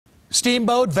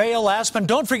Steamboat, Vail, Aspen.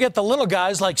 Don't forget the little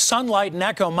guys like Sunlight and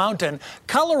Echo Mountain.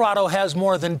 Colorado has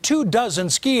more than 24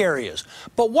 ski areas.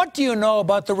 But what do you know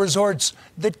about the resorts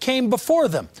that came before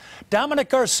them? Dominic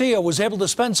Garcia was able to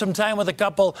spend some time with a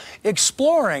couple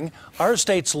exploring our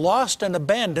state's lost and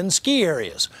abandoned ski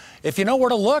areas. If you know where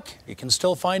to look, you can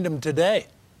still find them today.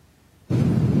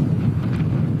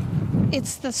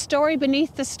 It's the story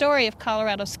beneath the story of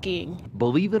Colorado skiing.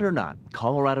 Believe it or not,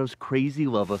 Colorado's crazy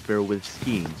love affair with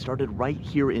skiing started right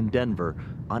here in Denver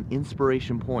on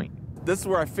Inspiration Point. This is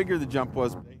where I figured the jump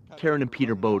was. Karen and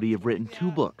Peter Bodie have written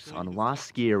 2 books on lost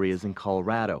ski areas in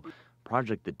Colorado, a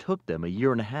project that took them a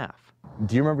year and a half.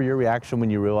 Do you remember your reaction when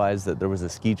you realized that there was a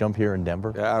ski jump here in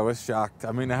Denver? Yeah, I was shocked.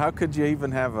 I mean, how could you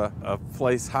even have a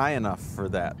place high enough for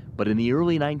that? But in the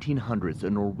early 1900s, a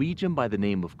Norwegian by the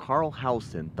name of Carl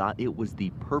Hausen thought it was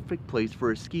the perfect place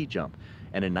for a ski jump,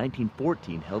 and in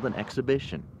 1914 held an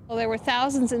exhibition. Well, there were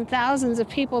thousands and thousands of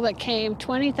people that came,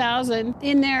 20,000,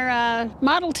 in their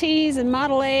Model Ts and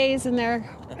Model As and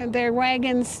their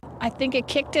wagons. I think it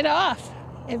kicked it off.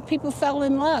 And people fell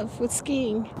in love with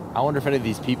skiing. I wonder if any of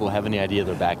these people have any idea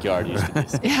their backyard used to be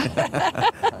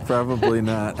skiing. Probably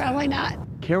not. Probably not.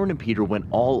 Karen and Peter went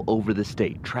all over the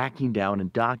state, tracking down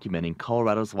and documenting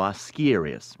Colorado's lost ski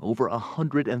areas, over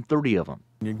 130 of them.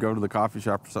 You'd go to the coffee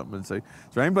shop or something and say, is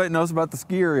there anybody that knows about the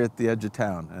ski area at the edge of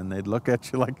town? And they'd look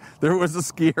at you like there was a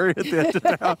ski area at the edge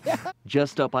of town.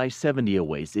 Just up I-70 a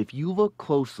ways, if you look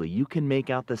closely, you can make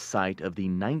out the site of the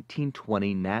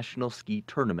 1920 National Ski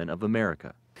Tournament of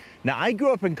America. Now, I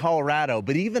grew up in Colorado,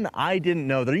 but even I didn't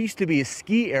know there used to be a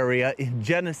ski area in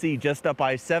Genesee just up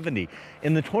I-70.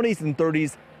 In the 20s and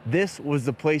 30s, this was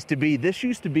the place to be. This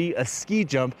used to be a ski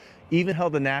jump, even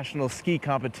held a national ski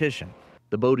competition.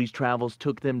 The Bodies' travels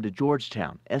took them to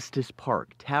Georgetown, Estes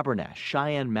Park, Tabernash,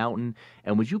 Cheyenne Mountain,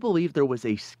 and would you believe there was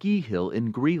a ski hill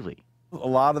in Greeley? A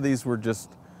lot of these were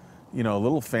just, you know,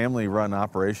 little family-run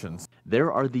operations.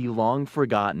 There are the long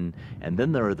forgotten, and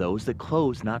then there are those that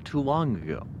closed not too long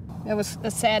ago. It was a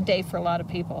sad day for a lot of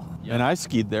people. And I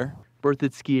skied there.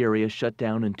 Berthoud Ski Area shut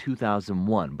down in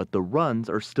 2001, but the runs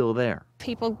are still there.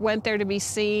 People went there to be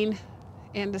seen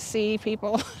and to see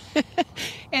people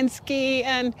and ski,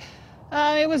 and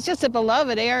it was just a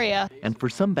beloved area. And for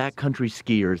some backcountry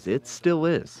skiers, it still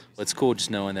is. It's cool just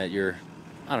knowing that you're,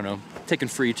 I don't know, taking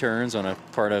free turns on a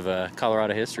part of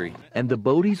Colorado history. And the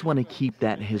Bodies want to keep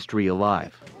that history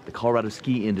alive. The Colorado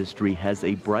ski industry has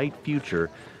a bright future,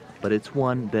 but it's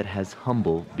one that has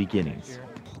humble beginnings.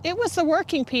 It was the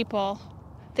working people,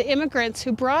 the immigrants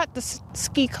who brought the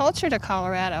ski culture to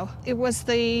Colorado. It was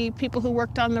the people who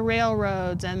worked on the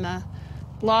railroads and the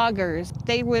loggers.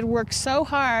 They would work so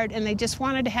hard and they just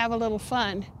wanted to have a little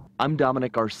fun. I'm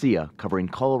Dominic Garcia, covering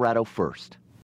Colorado First.